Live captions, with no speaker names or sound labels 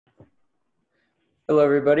Hello,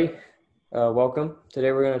 everybody. Welcome.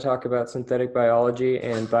 Today we're going to talk about synthetic biology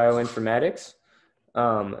and bioinformatics.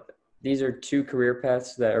 Um, these are two career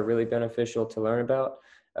paths that are really beneficial to learn about.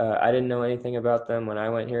 I didn't know anything about them when I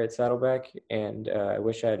went here at Saddleback, and I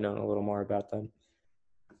wish I had known a little more about them.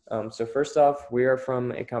 So first off, we are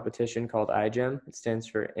from a competition called iGEM. It stands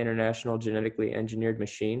for International Genetically Engineered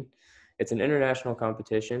Machine. It's an international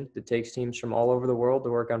competition that takes teams from all over the world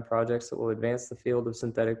to work on projects that will advance the field of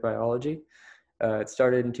synthetic biology. It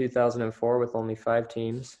started in 2004 with only 5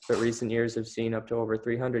 teams, but recent years have seen up to over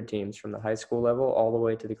 300 teams from the high school level all the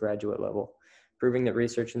way to the graduate level, proving that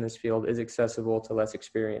research in this field is accessible to less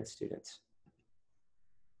experienced students.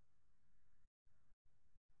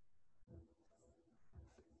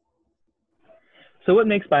 So what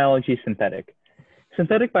makes biology synthetic?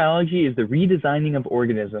 Synthetic biology is the redesigning of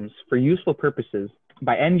organisms for useful purposes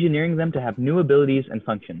by engineering them to have new abilities and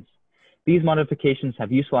functions. These modifications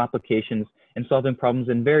have useful applications in solving problems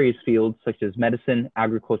in various fields such as medicine,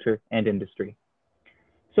 agriculture, and industry.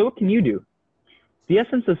 So what can you do? The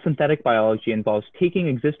essence of synthetic biology involves taking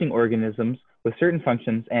existing organisms with certain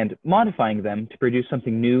functions and modifying them to produce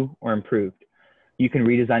something new or improved. You can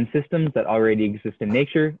redesign systems that already exist in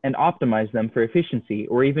nature and optimize them for efficiency,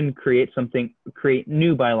 or even create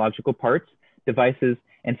new biological parts, devices,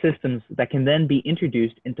 and systems that can then be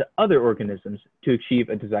introduced into other organisms to achieve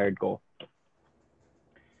a desired goal.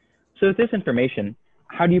 So with this information,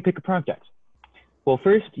 how do you pick a project? Well,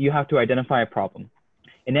 first, you have to identify a problem.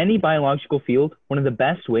 In any biological field, one of the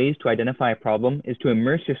best ways to identify a problem is to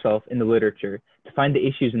immerse yourself in the literature to find the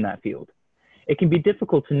issues in that field. It can be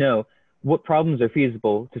difficult to know what problems are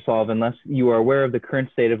feasible to solve unless you are aware of the current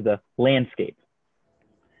state of the landscape.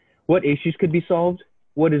 What issues could be solved?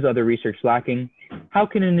 What is other research lacking? How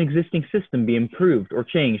can an existing system be improved or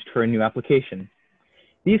changed for a new application?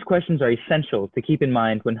 These questions are essential to keep in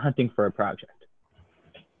mind when hunting for a project.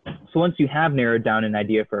 So once you have narrowed down an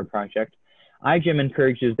idea for a project, iGEM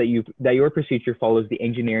encourages that your procedure follows the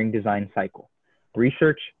engineering design cycle: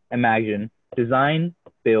 research, imagine, design,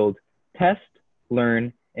 build, test,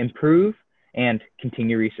 learn, improve, and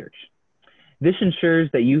continue research. This ensures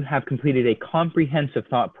that you have completed a comprehensive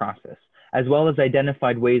thought process, as well as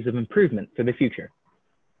identified ways of improvement for the future.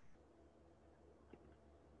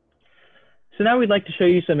 So now we'd like to show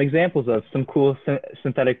you some examples of some cool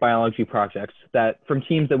synthetic biology projects from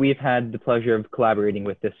teams that we've had the pleasure of collaborating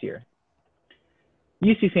with this year.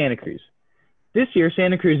 UC Santa Cruz. This year,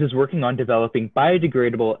 Santa Cruz is working on developing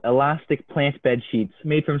biodegradable elastic plant bed sheets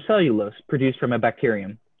made from cellulose produced from a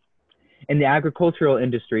bacterium. In the agricultural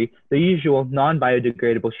industry, the usual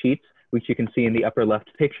non-biodegradable sheets, which you can see in the upper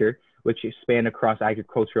left picture, which span across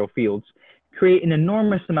agricultural fields, create an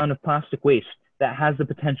enormous amount of plastic waste that has the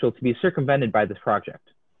potential to be circumvented by this project.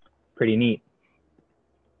 Pretty neat.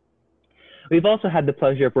 We've also had the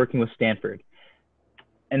pleasure of working with Stanford.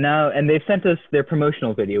 And they've sent us their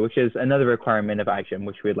promotional video, which is another requirement of iGEM,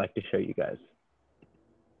 which we'd like to show you guys.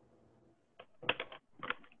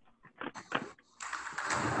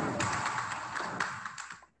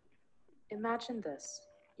 Imagine this.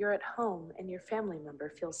 You're at home and your family member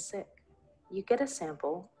feels sick. You get a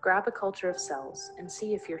sample, grab a culture of cells, and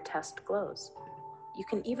see if your test glows. You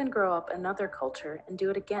can even grow up another culture and do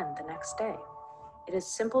it again the next day. It is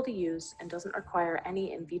simple to use and doesn't require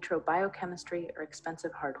any in vitro biochemistry or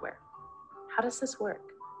expensive hardware. How does this work?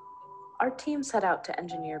 Our team set out to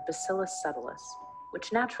engineer Bacillus subtilis,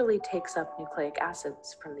 which naturally takes up nucleic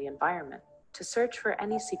acids from the environment, to search for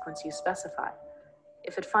any sequence you specify.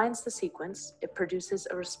 If it finds the sequence, it produces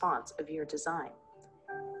a response of your design.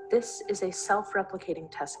 This is a self-replicating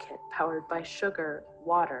test kit powered by sugar,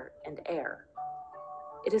 water, and air.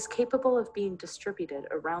 It is capable of being distributed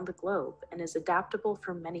around the globe and is adaptable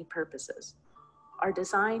for many purposes. Our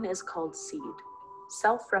design is called SEED,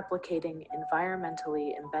 Self-Replicating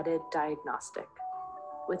Environmentally Embedded Diagnostic.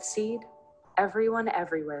 With SEED, everyone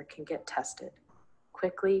everywhere can get tested,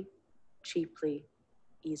 quickly, cheaply,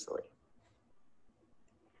 easily.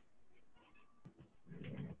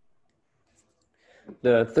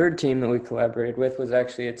 The third team that we collaborated with was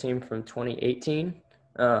actually a team from 2018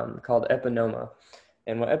 called Epinoma.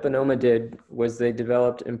 And what Epinoma did was they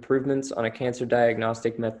developed improvements on a cancer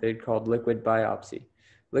diagnostic method called liquid biopsy.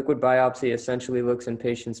 Liquid biopsy essentially looks in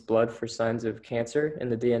patients' blood for signs of cancer in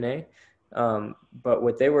the DNA. But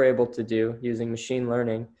what they were able to do using machine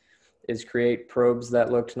learning is create probes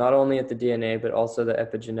that looked not only at the DNA, but also the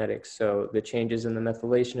epigenetics, so the changes in the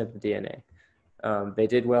methylation of the DNA. They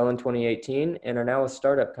did well in 2018 and are now a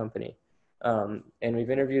startup company. And we've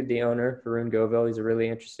interviewed the owner, Varun Govil. He's a really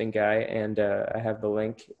interesting guy, and I have the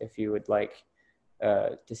link if you would like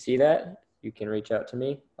to see that. You can reach out to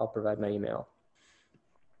me. I'll provide my email.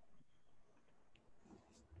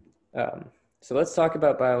 So let's talk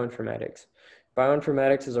about bioinformatics.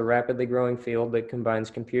 Bioinformatics is a rapidly growing field that combines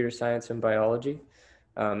computer science and biology.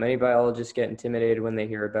 Many biologists get intimidated when they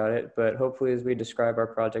hear about it, but hopefully as we describe our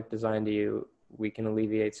project design to you, we can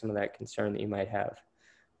alleviate some of that concern that you might have.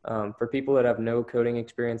 For people that have no coding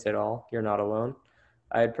experience at all, you're not alone.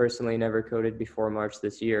 I had personally never coded before March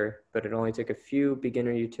this year, but it only took a few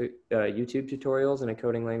beginner YouTube tutorials in a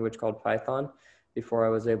coding language called Python before I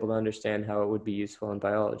was able to understand how it would be useful in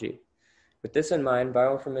biology. With this in mind,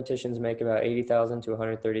 bioinformaticians make about 80,000 to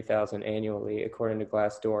 130,000 annually, according to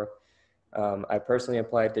Glassdoor. I personally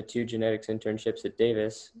applied to 2 genetics internships at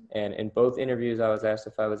Davis, and in both interviews, I was asked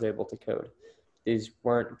if I was able to code. These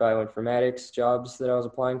weren't bioinformatics jobs that I was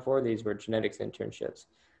applying for, these were genetics internships.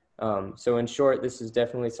 So in short, this is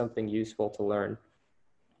definitely something useful to learn,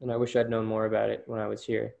 and I wish I'd known more about it when I was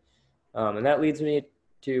here. And that leads me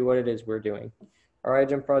to what it is we're doing. Our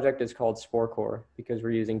iGEM project is called Spore Core because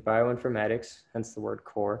we're using bioinformatics, hence the word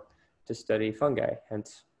core, to study fungi,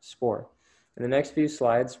 hence spore. In the next few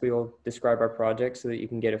slides, we will describe our project so that you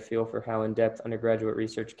can get a feel for how in-depth undergraduate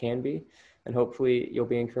research can be, and hopefully you'll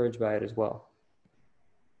be encouraged by it as well.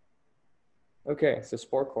 Okay, so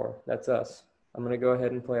Spore Core, that's us. I'm gonna go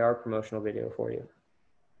ahead and play our promotional video for you.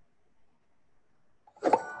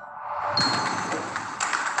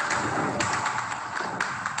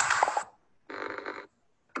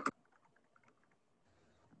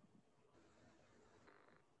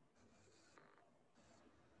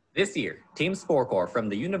 This year, Team Spore Core from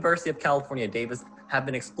the University of California, Davis have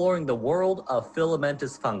been exploring the world of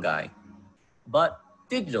filamentous fungi, but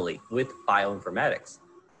digitally with bioinformatics.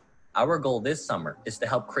 Our goal this summer is to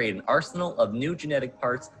help create an arsenal of new genetic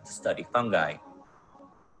parts to study fungi.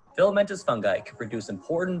 Filamentous fungi can produce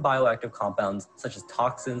important bioactive compounds such as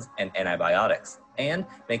toxins and antibiotics, and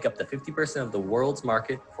make up to 50% of the world's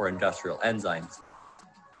market for industrial enzymes.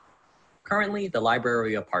 Currently, the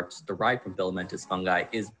library of parts derived from filamentous fungi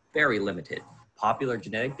is very limited. Popular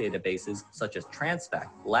genetic databases such as Transfact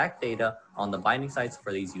lack data on the binding sites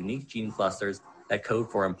for these unique gene clusters that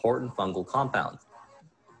code for important fungal compounds.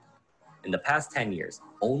 In the past 10 years,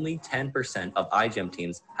 only 10% of iGEM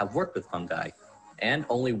teams have worked with fungi, and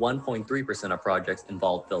only 1.3% of projects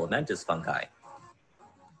involve filamentous fungi.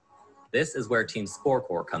 This is where Team Spore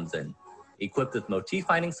Core comes in. Equipped with motif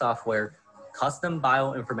finding software, custom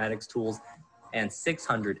bioinformatics tools, and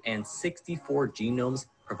 664 genomes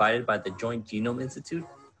provided by the Joint Genome Institute,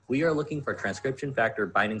 we are looking for transcription factor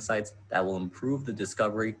binding sites that will improve the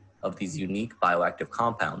discovery of these unique bioactive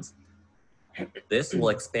compounds. This will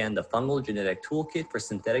expand the fungal genetic toolkit for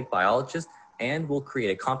synthetic biologists and will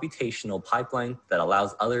create a computational pipeline that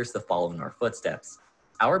allows others to follow in our footsteps.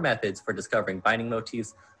 Our methods for discovering binding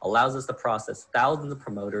motifs allows us to process thousands of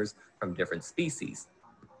promoters from different species.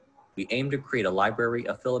 We aim to create a library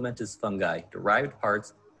of filamentous fungi derived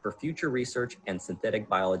parts for future research and synthetic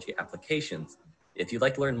biology applications. If you'd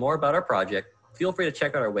like to learn more about our project, feel free to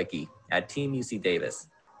check out our wiki at Team UC Davis.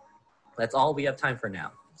 That's all we have time for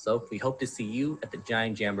now, so we hope to see you at the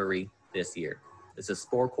Giant Jamboree this year. This is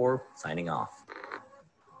Spore Core signing off.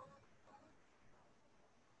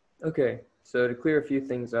 Okay, so to clear a few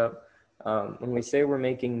things up, when we say we're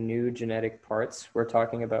making new genetic parts, we're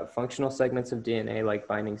talking about functional segments of DNA like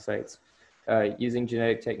binding sites. Using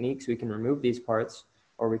genetic techniques, we can remove these parts,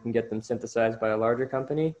 or we can get them synthesized by a larger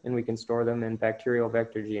company, and we can store them in bacterial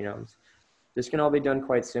vector genomes. This can all be done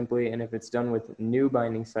quite simply, and if it's done with new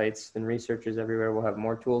binding sites, then researchers everywhere will have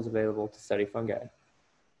more tools available to study fungi.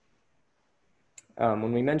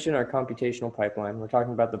 When we mention our computational pipeline, we're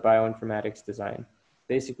talking about the bioinformatics design.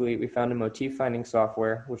 Basically, we found a motif finding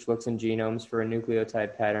software which looks in genomes for a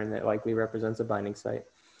nucleotide pattern that likely represents a binding site.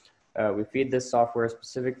 We feed this software a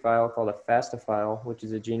specific file called a FASTA file, which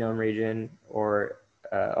is a genome region or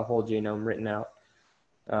a whole genome written out.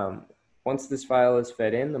 Once this file is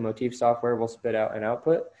fed in, the motif software will spit out an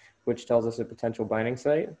output, which tells us a potential binding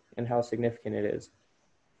site and how significant it is.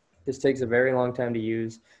 This takes a very long time to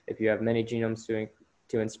use if you have many genomes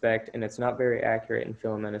to inspect, and it's not very accurate in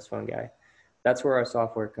filamentous fungi. That's where our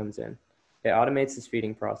software comes in. It automates this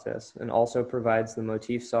feeding process and also provides the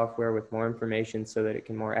motif software with more information so that it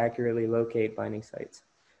can more accurately locate binding sites.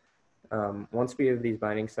 Once we have these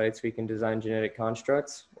binding sites, we can design genetic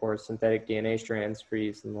constructs or synthetic DNA strands for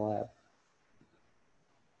use in the lab.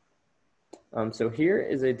 So here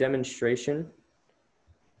is a demonstration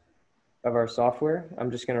of our software.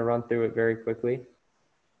 I'm just going to run through it very quickly.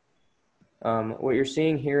 What you're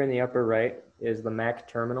seeing here in the upper right is the Mac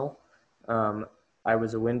terminal. I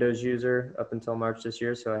was a Windows user up until March this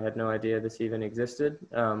year, so I had no idea this even existed.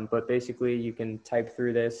 But basically, you can type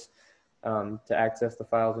through this to access the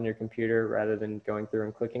files on your computer rather than going through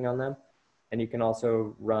and clicking on them. And you can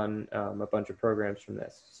also run a bunch of programs from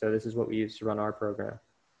this. So this is what we use to run our program.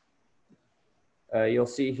 You'll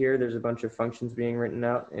see here there's a bunch of functions being written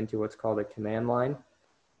out into what's called a command line.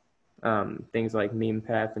 Things like meme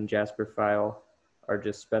path and Jasper file are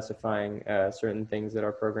just specifying certain things that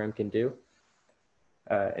our program can do.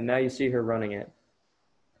 And now you see her running it.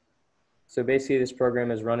 So basically this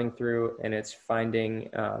program is running through and it's finding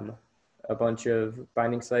a bunch of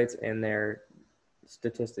binding sites and their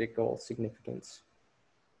statistical significance.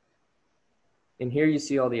 And here you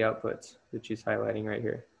see all the outputs that she's highlighting right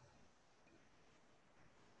here.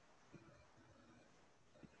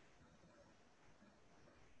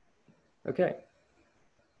 Okay.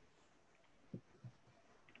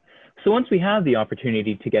 So once we have the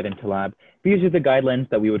opportunity to get into lab, these are the guidelines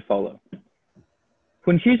that we would follow.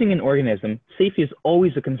 When choosing an organism, safety is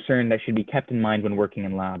always a concern that should be kept in mind when working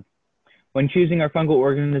in lab. When choosing our fungal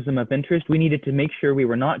organism of interest, we needed to make sure we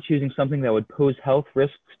were not choosing something that would pose health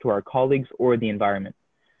risks to our colleagues or the environment.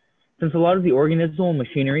 Since a lot of the organismal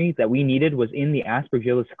machinery that we needed was in the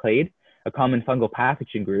Aspergillus clade, a common fungal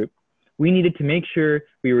pathogen group, we needed to make sure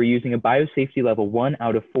we were using a biosafety level 1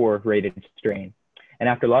 out of 4 rated strain. And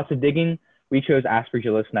after lots of digging, we chose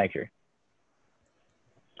Aspergillus niger.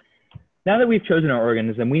 Now that we've chosen our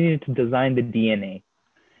organism, we needed to design the DNA.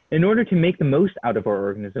 In order to make the most out of our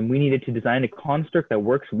organism, we needed to design a construct that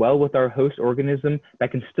works well with our host organism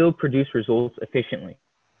that can still produce results efficiently.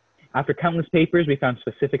 After countless papers, we found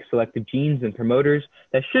specific selective genes and promoters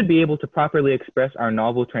that should be able to properly express our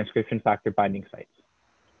novel transcription factor binding sites.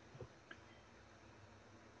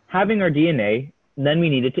 Having our DNA, then we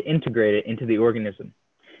needed to integrate it into the organism.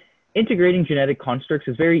 Integrating genetic constructs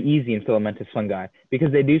is very easy in filamentous fungi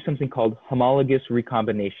because they do something called homologous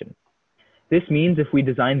recombination. This means if we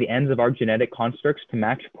design the ends of our genetic constructs to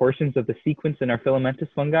match portions of the sequence in our filamentous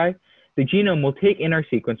fungi, the genome will take in our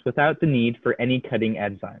sequence without the need for any cutting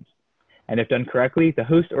enzymes. And if done correctly, the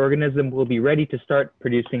host organism will be ready to start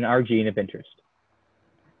producing our gene of interest.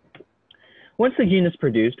 Once the gene is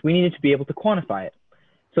produced, we needed to be able to quantify it.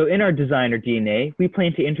 So in our designer DNA, we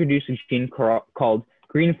plan to introduce a gene called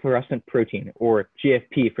green fluorescent protein, or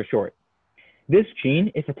GFP for short. This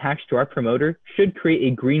gene, if attached to our promoter, should create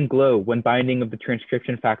a green glow when binding of the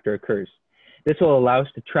transcription factor occurs. This will allow us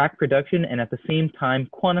to track production and at the same time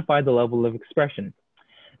quantify the level of expression.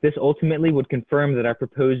 This ultimately would confirm that our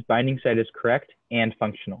proposed binding site is correct and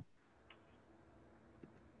functional.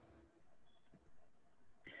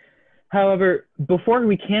 However, before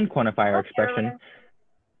we can quantify our expression,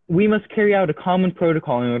 we must carry out a common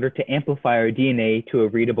protocol in order to amplify our DNA to a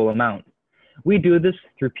readable amount. We do this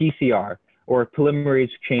through PCR, or polymerase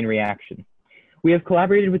chain reaction. We have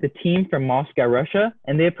collaborated with a team from Moscow, Russia,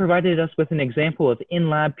 and they have provided us with an example of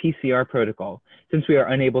in-lab PCR protocol, since we are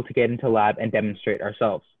unable to get into lab and demonstrate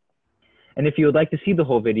ourselves. And if you would like to see the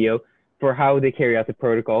whole video for how they carry out the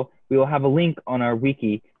protocol, we will have a link on our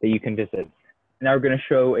wiki that you can visit. Now we're going to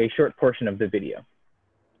show a short portion of the video.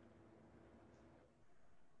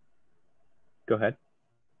 Go ahead.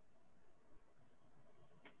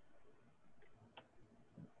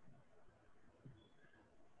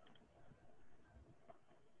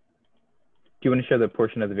 Do you want to show the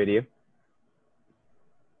portion of the video?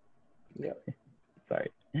 Yeah.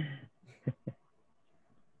 Sorry.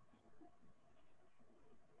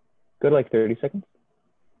 Go to like 30 seconds.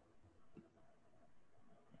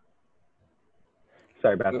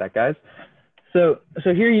 Sorry about that, guys. So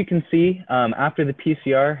here you can see after the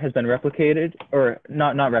PCR has been replicated, or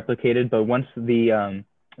not replicated, but once the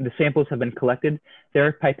samples have been collected,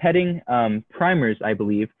 they're pipetting primers, I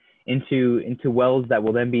believe, into wells that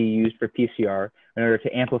will then be used for PCR in order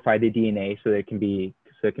to amplify the DNA so that it can be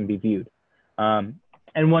viewed.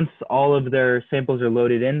 And once all of their samples are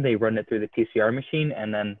loaded in, they run it through the PCR machine,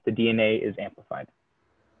 and then the DNA is amplified.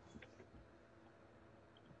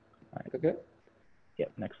 All right. Okay.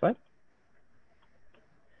 Yep, next slide.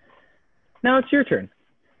 Now it's your turn.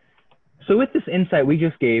 So with this insight we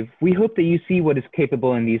just gave, we hope that you see what is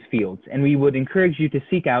capable in these fields, and we would encourage you to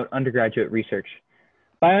seek out undergraduate research.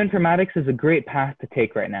 Bioinformatics is a great path to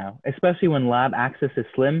take right now, especially when lab access is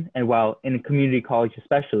slim, and while in a community college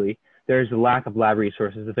especially, there is a lack of lab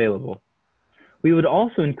resources available. We would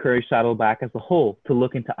also encourage Saddleback as a whole to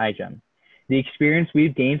look into iGEM. The experience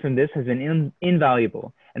we've gained from this has been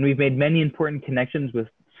invaluable, and we've made many important connections with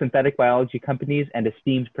synthetic biology companies and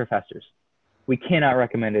esteemed professors. We cannot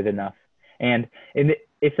recommend it enough. And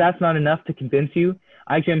if that's not enough to convince you,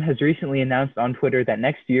 iGEM has recently announced on Twitter that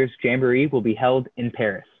next year's Jamboree will be held in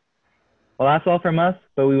Paris. Well, that's all from us,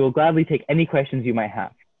 but we will gladly take any questions you might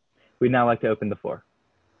have. We'd now like to open the floor.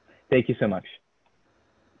 Thank you so much.